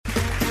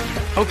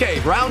Okay,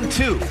 round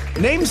two.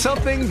 Name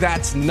something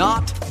that's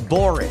not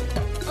boring.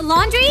 A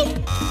laundry?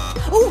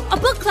 Ooh, a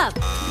book club.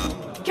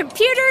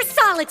 Computer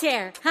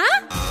solitaire,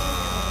 huh?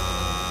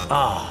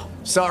 Ah,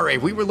 sorry,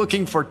 we were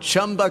looking for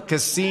Chumba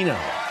Casino.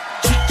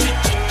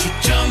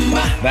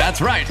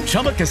 That's right,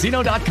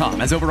 ChumbaCasino.com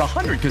has over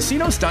 100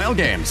 casino-style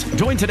games.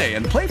 Join today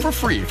and play for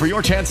free for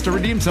your chance to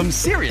redeem some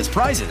serious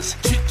prizes.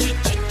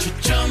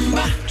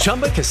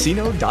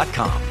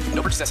 ChumbaCasino.com.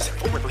 No purchase necessary.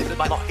 Void where prohibited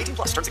by law. 18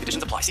 plus terms and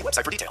conditions apply. See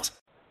website for details.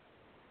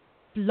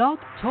 Blog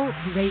Talk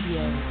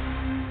Radio.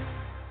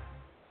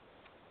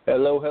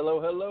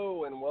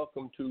 Hello, and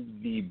welcome to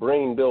the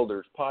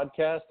BrainBuilders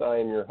Podcast. I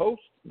am your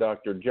host,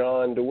 Dr.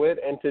 John DeWitt,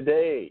 and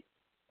today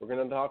we're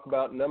going to talk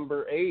about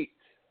number 8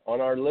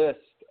 on our list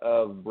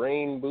of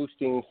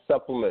brain-boosting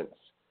supplements.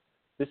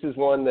 This is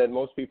one that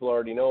most people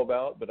already know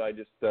about, but I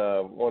just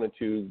wanted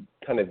to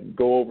kind of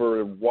go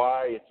over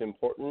why it's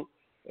important.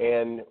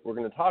 And we're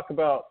going to talk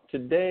about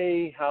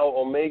today how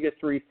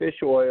omega-3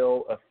 fish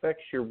oil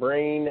affects your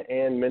brain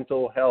and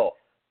mental health.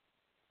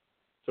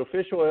 So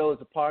fish oil is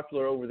a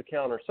popular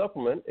over-the-counter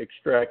supplement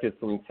extracted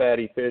from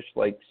fatty fish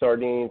like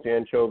sardines,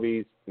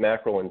 anchovies,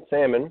 mackerel, and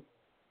salmon.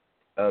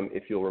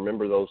 If you'll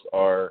remember, those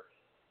are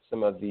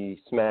some of the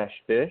smash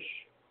fish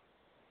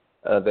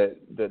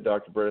that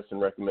Dr.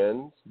 Bredesen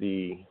recommends.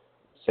 The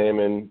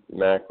salmon,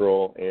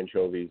 mackerel,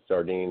 anchovies,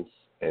 sardines,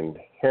 and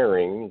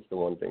herring is the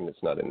one thing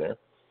that's not in there.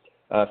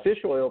 Fish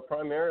oil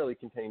primarily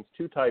contains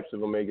 2 types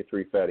of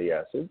omega-3 fatty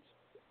acids,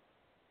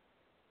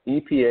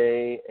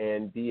 EPA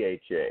and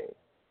DHA.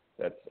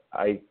 That's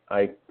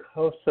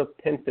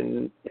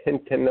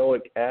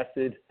eicosapentaenoic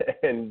acid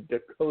and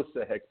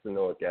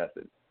docosahexaenoic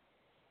acid,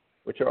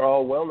 which are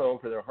all well known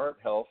for their heart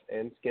health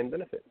and skin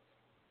benefits.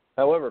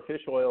 However,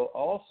 fish oil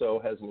also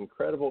has an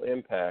incredible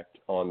impact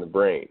on the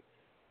brain,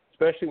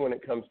 especially when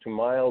it comes to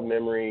mild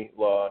memory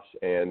loss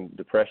and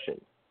depression.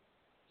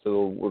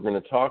 So we're going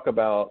to talk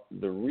about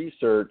the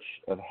research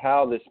of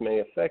how this may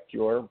affect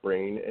your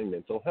brain and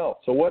mental health.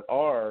 So what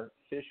are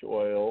fish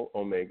oil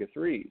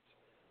omega-3s?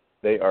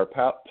 They are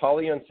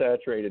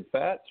polyunsaturated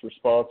fats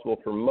responsible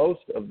for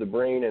most of the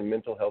brain and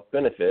mental health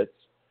benefits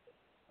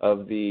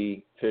of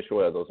the fish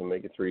oil, those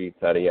omega-3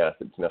 fatty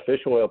acids. Now,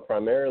 fish oil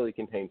primarily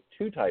contains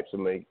 2 types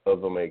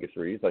of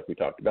omega-3s, like we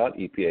talked about,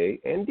 EPA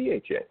and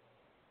DHA.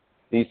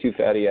 These 2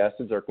 fatty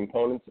acids are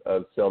components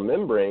of cell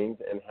membranes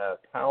and have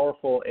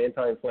powerful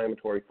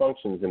anti-inflammatory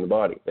functions in the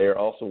body. They are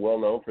also well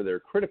known for their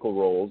critical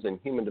roles in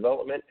human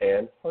development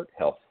and heart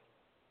health.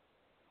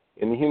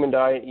 In the human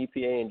diet,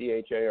 EPA and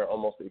DHA are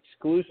almost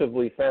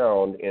exclusively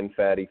found in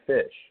fatty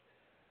fish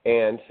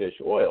and fish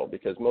oil.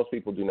 Because most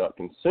people do not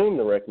consume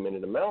the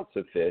recommended amounts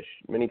of fish,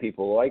 many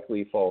people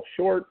likely fall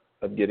short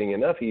of getting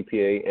enough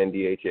EPA and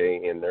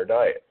DHA in their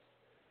diet.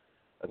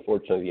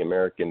 Unfortunately, the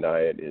American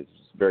diet is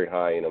very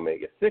high in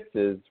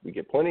omega-6s. We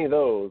get plenty of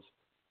those,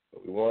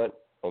 but we want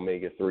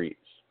omega-3s.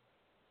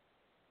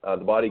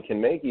 The body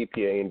can make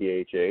EPA and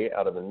DHA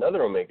out of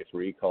another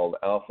omega-3 called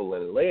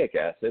alpha-linoleic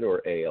acid,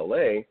 or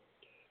ALA.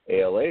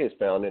 ALA is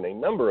found in a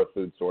number of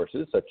food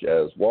sources, such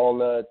as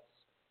walnuts,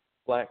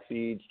 flax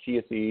seeds,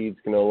 chia seeds,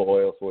 canola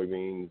oil,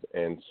 soybeans,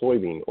 and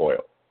soybean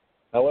oil.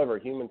 However,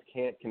 humans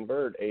can't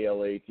convert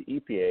ALA to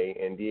EPA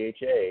and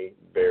DHA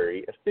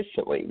very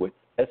efficiently, with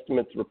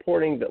estimates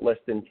reporting that less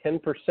than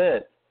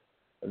 10%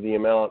 of the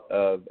amount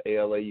of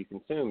ALA you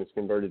consume is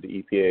converted to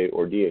EPA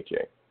or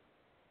DHA.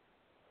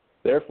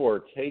 Therefore,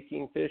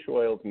 taking fish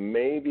oils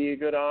may be a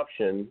good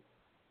option,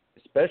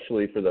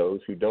 especially for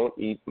those who don't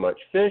eat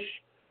much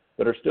fish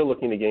but are still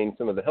looking to gain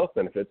some of the health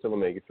benefits of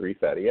omega-3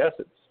 fatty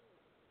acids.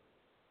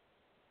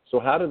 So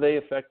how do they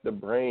affect the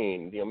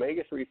brain? The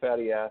omega-3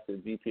 fatty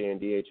acids, EPA and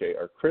DHA,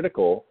 are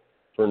critical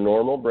for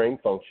normal brain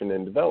function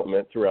and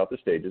development throughout the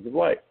stages of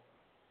life.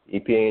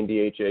 EPA and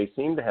DHA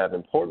seem to have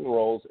important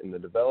roles in the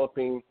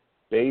developing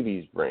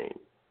baby's brain.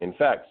 In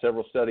fact,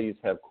 several studies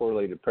have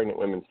correlated pregnant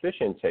women's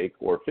fish intake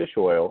or fish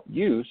oil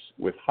use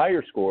with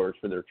higher scores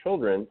for their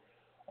children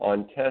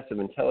on tests of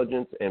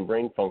intelligence and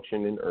brain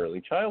function in early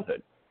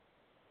childhood.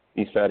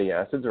 These fatty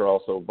acids are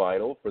also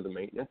vital for the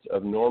maintenance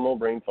of normal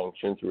brain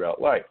function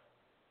throughout life.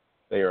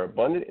 They are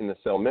abundant in the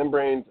cell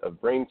membranes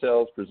of brain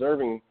cells,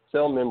 preserving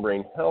cell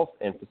membrane health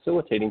and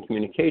facilitating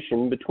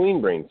communication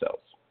between brain cells.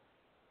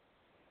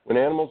 When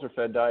animals are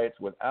fed diets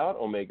without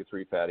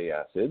omega-3 fatty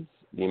acids,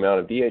 the amount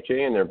of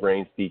DHA in their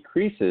brains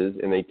decreases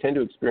and they tend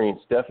to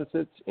experience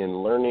deficits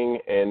in learning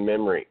and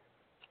memory.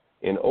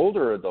 In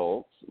older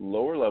adults,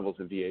 lower levels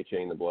of DHA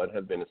in the blood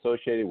have been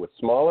associated with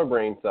smaller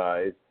brain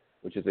size,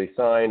 which is a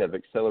sign of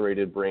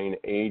accelerated brain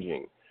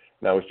aging.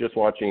 Now, I was just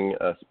watching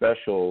a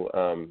special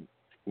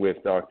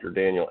with Dr.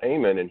 Daniel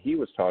Amen, and he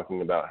was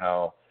talking about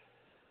how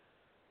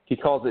he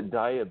calls it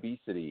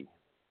diabesity.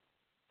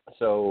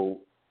 So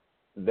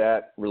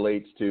that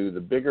relates to the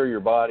bigger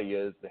your body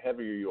is, the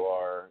heavier you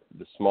are,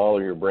 the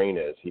smaller your brain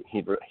is. He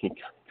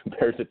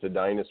compares it to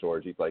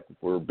dinosaurs. He's like, if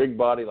we're a big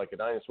body like a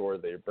dinosaur,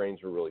 their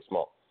brains are really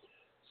small.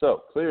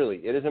 So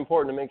clearly, it is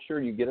important to make sure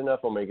you get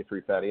enough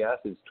omega-3 fatty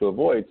acids to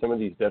avoid some of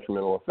these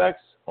detrimental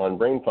effects on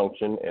brain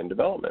function and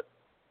development.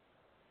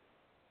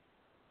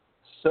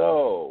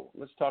 So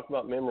let's talk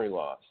about memory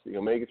loss. The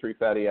omega-3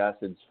 fatty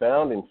acids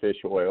found in fish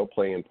oil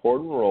play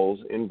important roles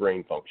in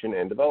brain function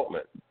and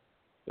development.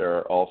 There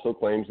are also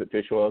claims that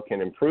fish oil can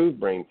improve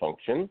brain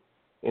function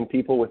in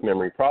people with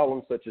memory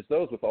problems, such as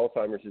those with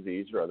Alzheimer's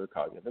disease or other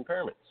cognitive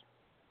impairments.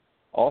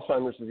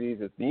 Alzheimer's disease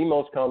is the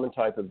most common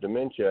type of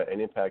dementia and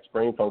impacts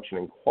brain function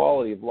and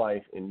quality of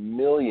life in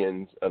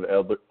millions of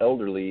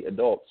elderly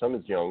adults, some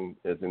as young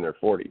as in their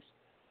 40s.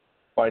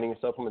 Finding a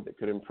supplement that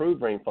could improve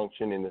brain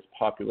function in this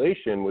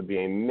population would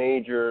be a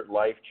major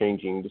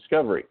life-changing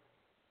discovery.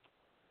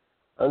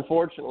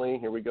 Unfortunately,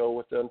 here we go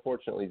with the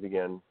unfortunately's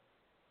again,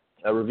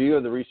 a review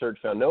of the research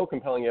found no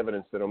compelling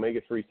evidence that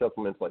omega-3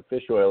 supplements like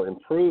fish oil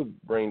improve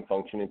brain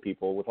function in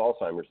people with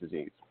Alzheimer's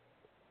disease.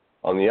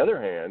 On the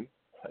other hand,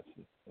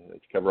 to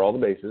cover all the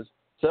bases,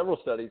 several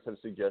studies have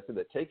suggested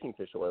that taking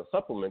fish oil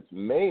supplements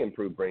may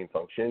improve brain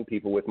function in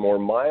people with more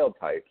mild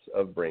types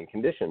of brain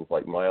conditions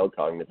like mild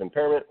cognitive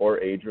impairment or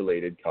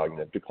age-related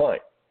cognitive decline.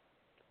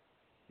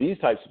 These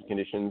types of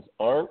conditions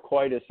aren't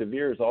quite as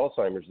severe as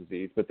Alzheimer's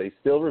disease, but they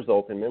still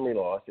result in memory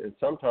loss and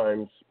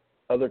sometimes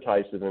other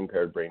types of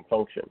impaired brain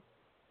function.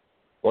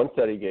 One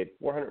study gave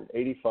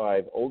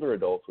 485 older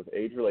adults with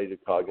age-related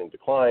cognitive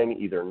decline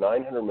either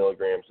 900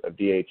 milligrams of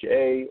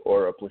DHA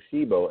or a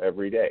placebo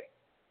every day.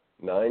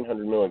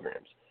 900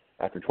 milligrams.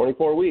 After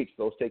 24 weeks,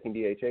 those taking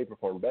DHA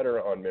performed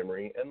better on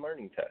memory and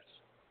learning tests.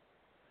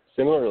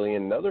 Similarly,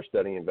 another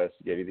study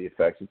investigated the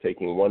effects of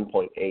taking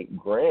 1.8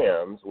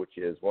 grams, which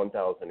is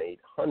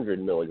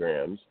 1,800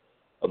 milligrams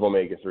of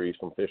omega-3s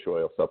from fish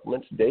oil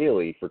supplements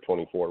daily for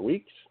 24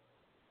 weeks.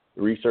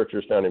 The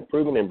researchers found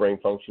improvement in brain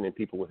function in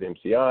people with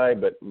MCI,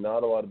 but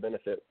not a lot of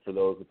benefit for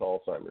those with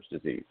Alzheimer's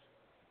disease.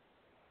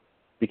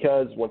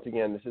 Because, once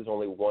again, this is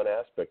only one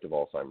aspect of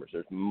Alzheimer's.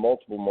 There's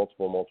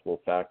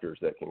multiple factors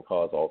that can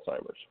cause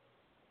Alzheimer's.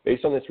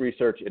 Based on this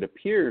research, it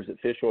appears that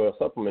fish oil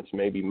supplements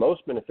may be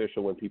most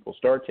beneficial when people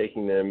start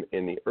taking them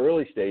in the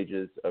early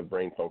stages of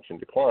brain function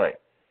decline.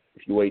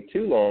 If you wait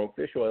too long,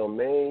 fish oil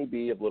may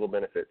be of little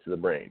benefit to the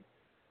brain.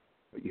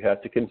 But you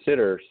have to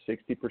consider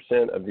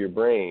 60% of your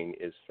brain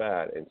is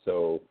fat, and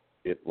so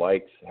it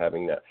likes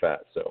having that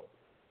fat. So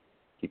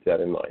keep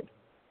that in mind.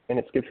 And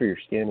it's good for your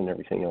skin and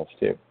everything else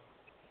too.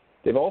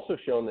 They've also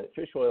shown that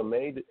fish oil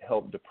may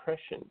help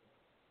depression.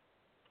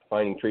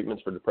 Finding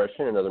treatments for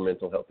depression and other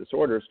mental health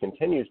disorders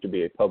continues to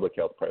be a public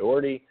health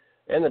priority,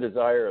 and the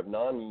desire of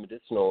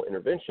non-medicinal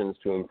interventions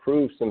to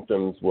improve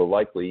symptoms will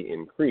likely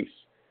increase.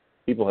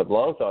 People have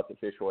long thought that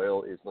fish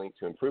oil is linked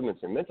to improvements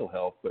in mental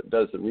health, but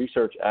does the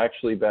research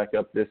actually back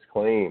up this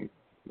claim?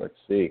 Let's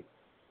see.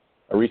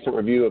 A recent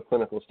review of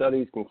clinical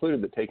studies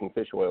concluded that taking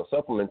fish oil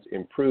supplements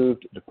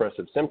improved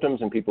depressive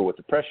symptoms in people with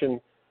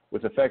depression,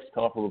 with effects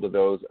comparable to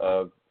those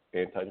of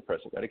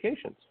antidepressant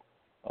medications.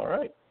 All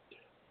right.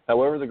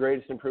 However, the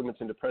greatest improvements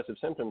in depressive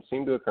symptoms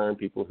seem to occur in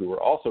people who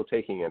were also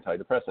taking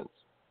antidepressants.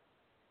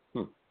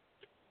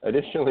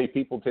 Additionally,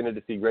 people tended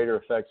to see greater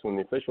effects when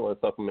the fish oil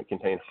supplement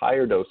contained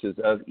higher doses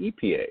of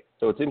EPA.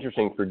 So it's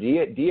interesting, for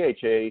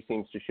DHA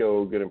seems to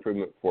show good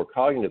improvement for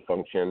cognitive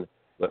function,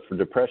 but for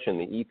depression,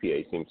 the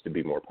EPA seems to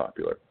be more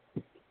popular.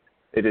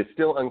 It is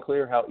still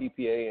unclear how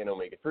EPA and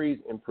omega-3s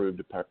improve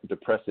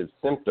depressive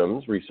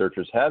symptoms.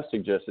 Researchers have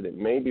suggested it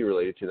may be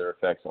related to their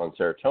effects on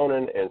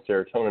serotonin and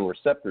serotonin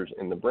receptors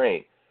in the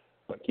brain.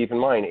 But keep in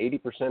mind,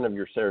 80% of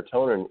your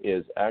serotonin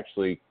is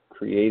actually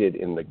created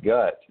in the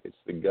gut. It's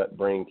the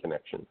gut-brain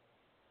connection.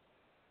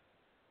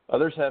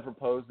 Others have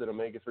proposed that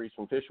omega-3s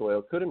from fish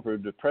oil could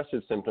improve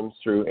depressive symptoms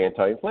through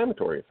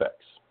anti-inflammatory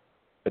effects.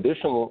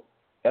 Additional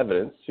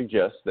evidence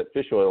suggests that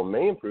fish oil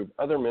may improve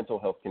other mental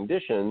health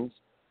conditions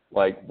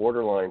like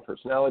borderline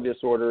personality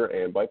disorder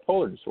and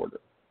bipolar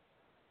disorder.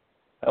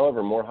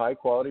 However, more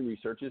high-quality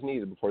research is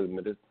needed before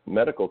the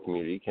medical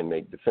community can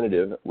make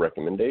definitive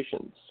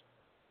recommendations.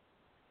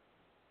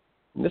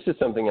 And this is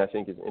something I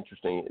think is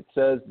interesting. It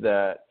says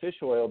that fish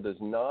oil does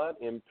not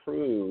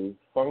improve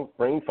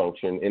brain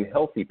function in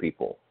healthy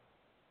people.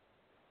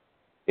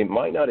 It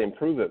might not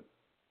improve it,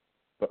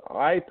 but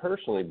I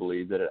personally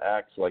believe that it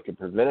acts like a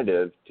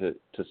preventative to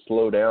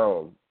slow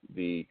down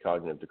the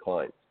cognitive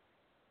decline.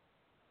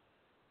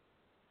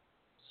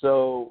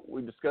 So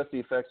we discussed the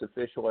effects of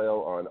fish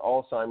oil on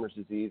Alzheimer's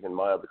disease and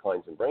mild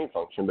declines in brain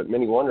function, but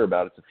many wonder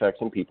about its effects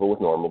in people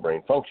with normal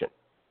brain function.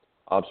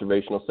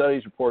 Observational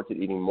studies report that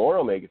eating more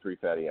omega-3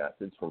 fatty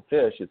acids from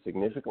fish is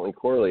significantly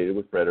correlated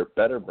with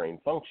better brain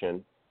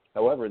function.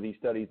 However, these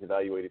studies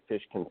evaluated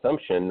fish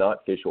consumption,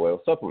 not fish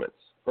oil supplements.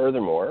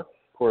 Furthermore,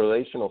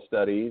 correlational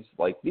studies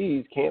like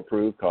these can't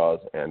prove cause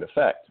and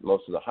effect.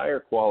 Most of the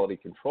higher quality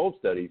controlled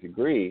studies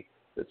agree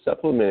that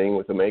supplementing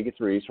with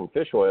omega-3s from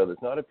fish oil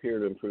does not appear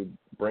to improve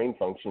brain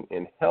function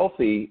in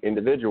healthy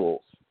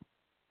individuals.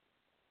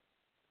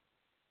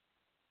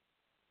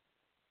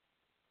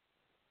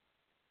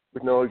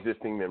 With no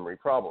existing memory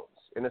problems.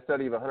 In a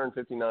study of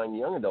 159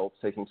 young adults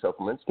taking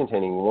supplements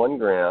containing 1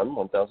 gram,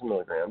 1,000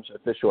 milligrams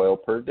of fish oil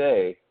per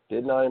day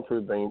did not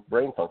improve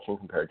brain function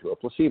compared to a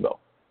placebo.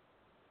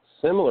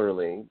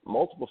 Similarly,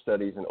 multiple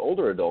studies in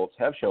older adults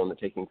have shown that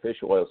taking fish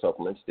oil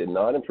supplements did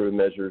not improve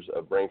measures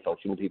of brain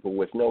function in people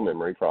with no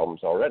memory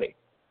problems already.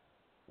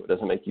 It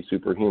doesn't make you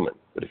superhuman,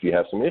 but if you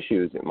have some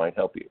issues, it might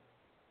help you.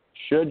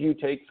 Should you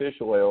take fish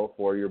oil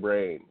for your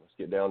brain? Let's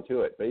get down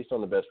to it. Based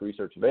on the best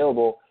research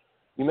available,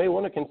 you may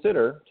want to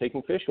consider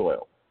taking fish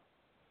oil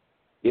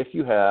if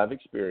you have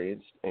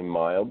experienced a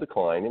mild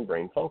decline in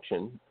brain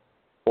function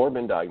or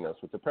been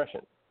diagnosed with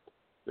depression.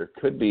 There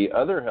could be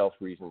other health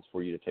reasons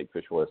for you to take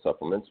fish oil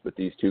supplements, but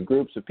these two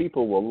groups of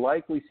people will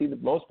likely see the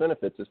most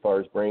benefits as far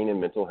as brain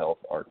and mental health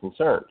are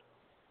concerned.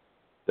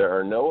 There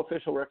are no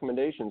official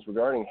recommendations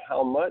regarding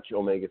how much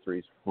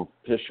omega-3s from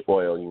fish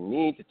oil you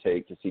need to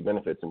take to see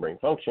benefits in brain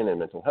function and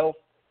mental health.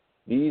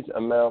 These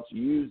amounts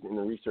used in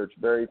the research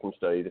vary from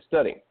study to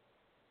study.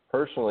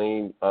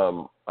 Personally,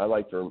 I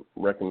like to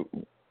recommend,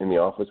 in the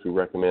office, we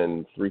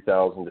recommend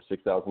 3,000 to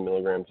 6,000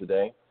 milligrams a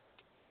day.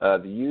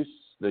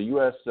 The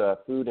U.S.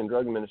 Food and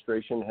Drug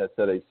Administration has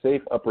set a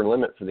safe upper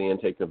limit for the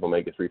intake of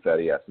omega-3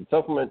 fatty acid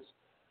supplements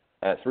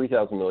at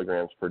 3,000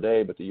 milligrams per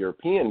day, but the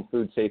European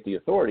Food Safety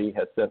Authority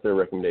has set their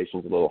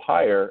recommendations a little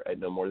higher at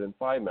no more than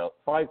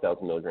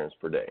 5,000 milligrams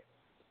per day.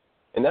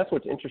 And that's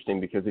what's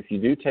interesting, because if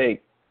you do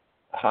take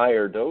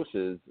higher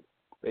doses,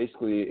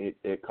 basically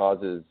it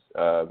causes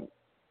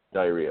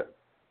diarrhea.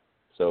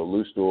 So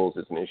loose stools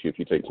is an issue if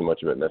you take too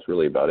much of it, and that's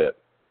really about it.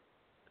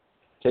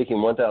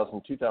 Taking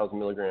 1,000, 2,000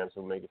 milligrams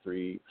of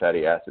omega-3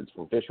 fatty acids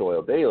from fish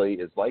oil daily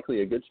is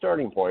likely a good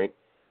starting point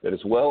that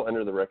is well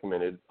under the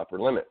recommended upper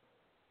limit.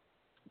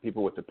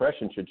 People with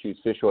depression should choose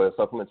fish oil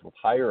supplements with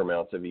higher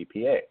amounts of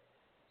EPA.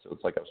 So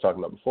it's like I was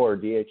talking about before,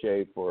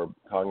 DHA for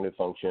cognitive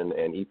function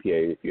and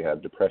EPA if you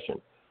have depression.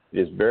 It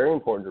is very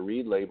important to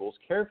read labels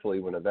carefully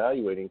when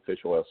evaluating fish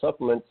oil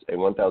supplements. A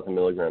 1,000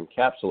 milligram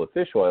capsule of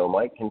fish oil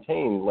might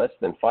contain less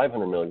than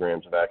 500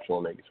 milligrams of actual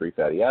omega-3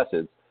 fatty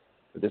acids,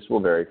 but this will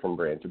vary from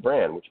brand to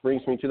brand, which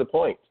brings me to the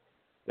point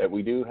that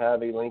we do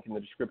have a link in the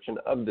description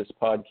of this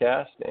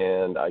podcast,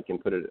 and I can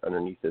put it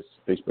underneath this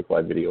Facebook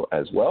Live video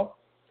as well,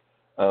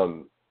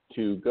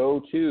 to go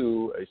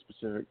to a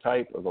specific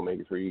type of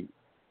omega-3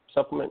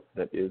 supplement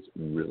that is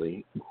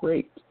really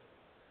great.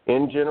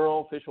 In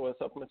general, fish oil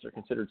supplements are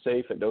considered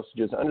safe at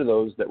dosages under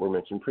those that were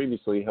mentioned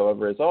previously.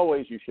 However, as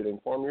always, you should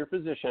inform your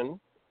physician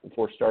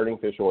before starting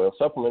fish oil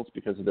supplements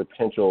because of their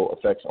potential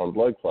effects on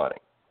blood clotting.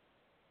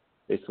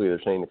 Basically,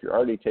 they're saying if you're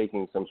already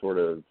taking some sort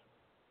of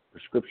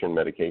prescription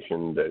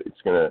medication, that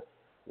it's going to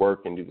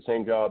work and do the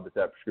same job that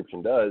that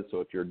prescription does. So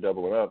if you're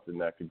doubling up, then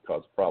that could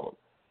cause a problem.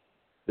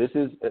 This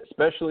is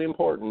especially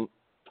important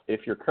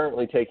if you're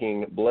currently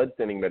taking blood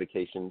thinning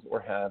medications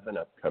or have an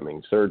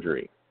upcoming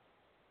surgery.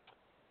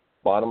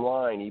 Bottom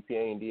line,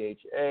 EPA and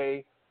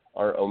DHA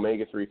are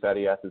omega-3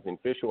 fatty acids in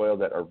fish oil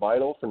that are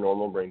vital for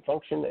normal brain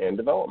function and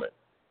development.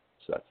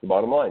 So that's the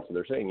bottom line. So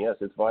they're saying, yes,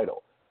 it's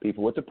vital.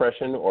 People with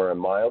depression or a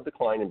mild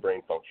decline in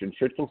brain function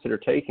should consider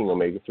taking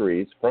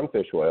omega-3s from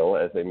fish oil,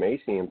 as they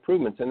may see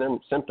improvements in their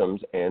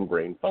symptoms and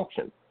brain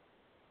function.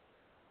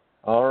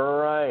 All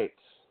right.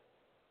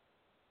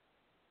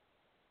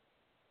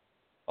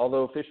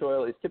 Although fish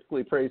oil is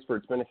typically praised for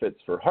its benefits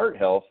for heart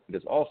health, it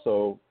is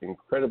also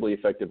incredibly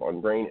effective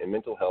on brain and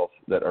mental health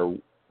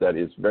that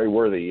is very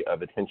worthy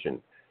of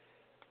attention.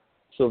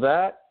 So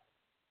that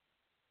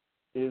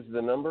is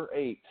the number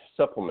 8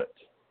 supplement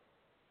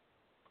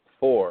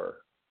for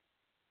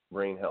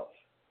brain health,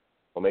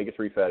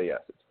 omega-3 fatty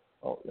acids.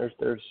 Oh,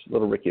 there's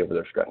little Ricky over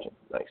there scratching.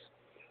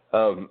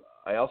 Nice.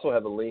 I also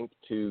have a link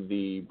to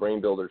the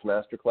BrainBuilders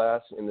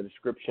Masterclass in the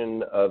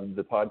description of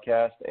the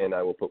podcast, and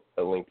I will put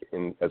a link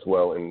in as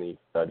well in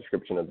the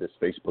description of this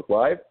Facebook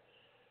Live.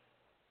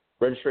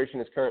 Registration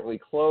is currently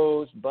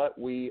closed, but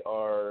we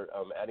are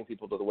adding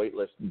people to the wait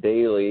list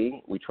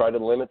daily. We try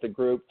to limit the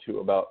group to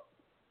about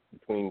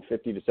between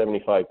 50 to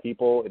 75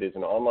 people. It is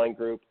an online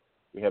group.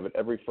 We have it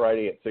every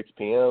Friday at 6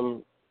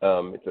 p.m.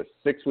 It's a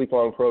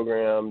 6-week-long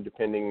program.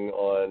 Depending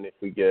on if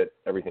we get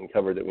everything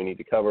covered that we need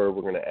to cover,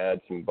 we're going to add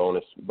some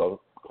bonus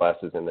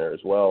classes in there as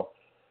well.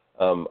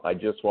 I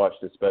just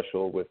watched a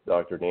special with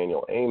Dr.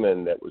 Daniel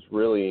Amen that was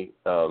really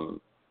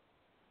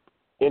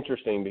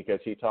interesting, because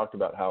he talked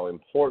about how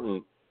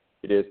important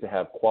it is to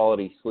have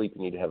quality sleep.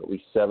 You need to have at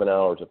least 7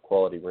 hours of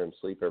quality REM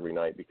sleep every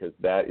night, because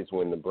that is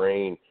when the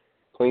brain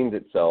cleans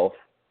itself.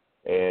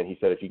 And he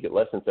said if you get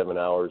less than 7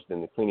 hours,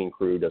 then the cleaning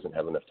crew doesn't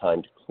have enough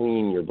time to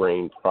clean your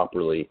brain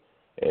properly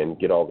and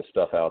get all the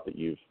stuff out that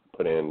you've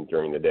put in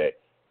during the day.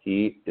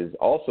 He is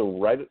also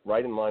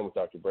right in line with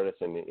Dr.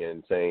 Bredesen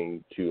in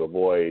saying to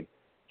avoid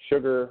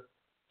sugar,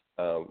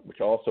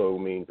 which also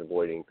means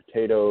avoiding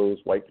potatoes,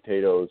 white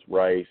potatoes,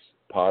 rice,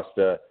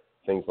 pasta,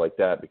 things like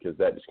that, because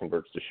that just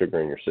converts to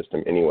sugar in your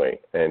system anyway.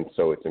 And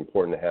so it's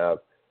important to have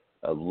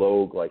a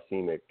low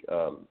glycemic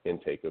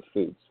intake of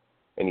foods,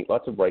 and eat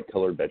lots of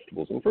bright-colored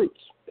vegetables and fruits.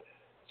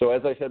 So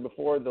as I said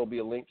before, there'll be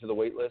a link to the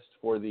wait list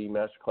for the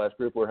Masterclass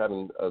group. We're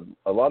having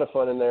a lot of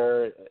fun in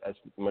there, as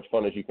much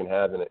fun as you can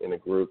have in a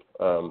group,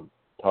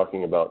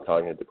 talking about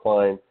cognitive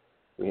decline.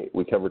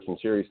 We covered some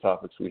serious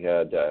topics. We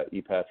had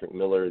E. Patrick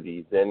Miller,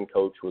 the Zen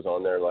coach, was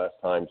on there last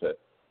time to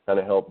kind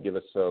of help give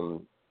us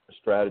some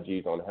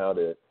strategies on how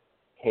to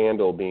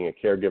handle being a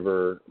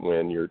caregiver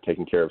when you're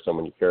taking care of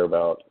someone you care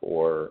about,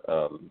 or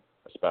a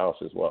spouse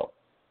as well.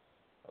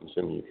 I'm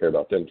assuming you care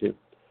about them too.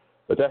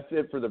 But that's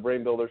it for the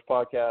Brain Builders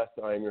podcast.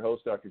 I am your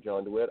host, Dr.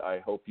 John DeWitt. I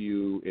hope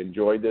you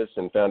enjoyed this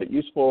and found it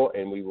useful,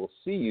 and we will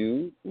see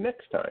you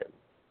next time.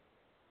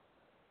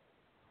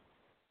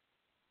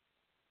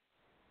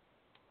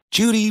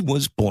 Judy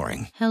was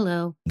boring.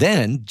 Hello.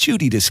 Then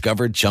Judy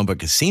discovered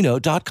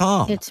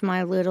ChumbaCasino.com. It's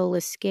my little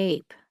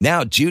escape.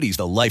 Now Judy's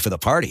the life of the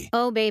party.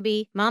 Oh,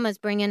 baby, mama's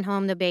bringing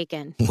home the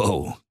bacon.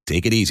 Whoa,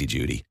 take it easy,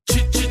 Judy.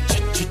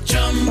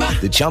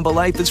 The Chumba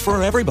life is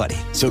for everybody.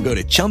 So go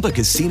to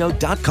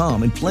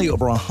ChumbaCasino.com and play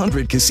over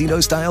 100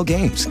 casino-style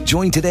games.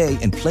 Join today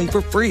and play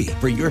for free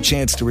for your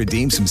chance to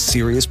redeem some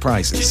serious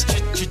prizes.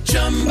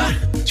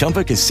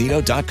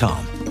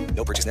 ChumbaCasino.com.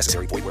 No purchase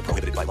necessary. Void where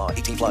prohibited by law.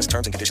 18+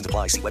 terms and conditions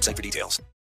apply. See website for details.